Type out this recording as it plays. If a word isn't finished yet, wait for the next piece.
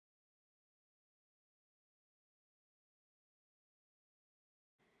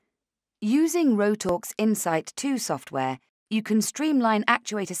Using Rotork's Insight 2 software, you can streamline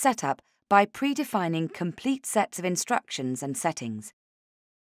actuator setup by predefining complete sets of instructions and settings.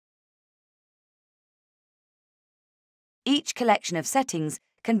 Each collection of settings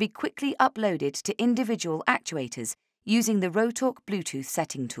can be quickly uploaded to individual actuators using the Rotork Bluetooth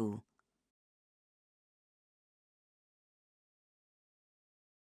setting tool.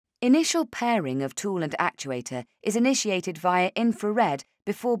 Initial pairing of tool and actuator is initiated via infrared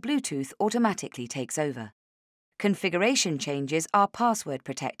before Bluetooth automatically takes over. Configuration changes are password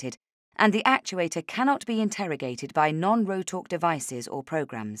protected, and the actuator cannot be interrogated by non-Rotork devices or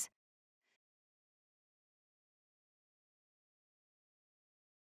programs.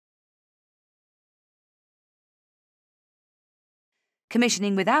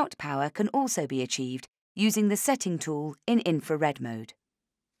 Commissioning without power can also be achieved using the setting tool in infrared mode.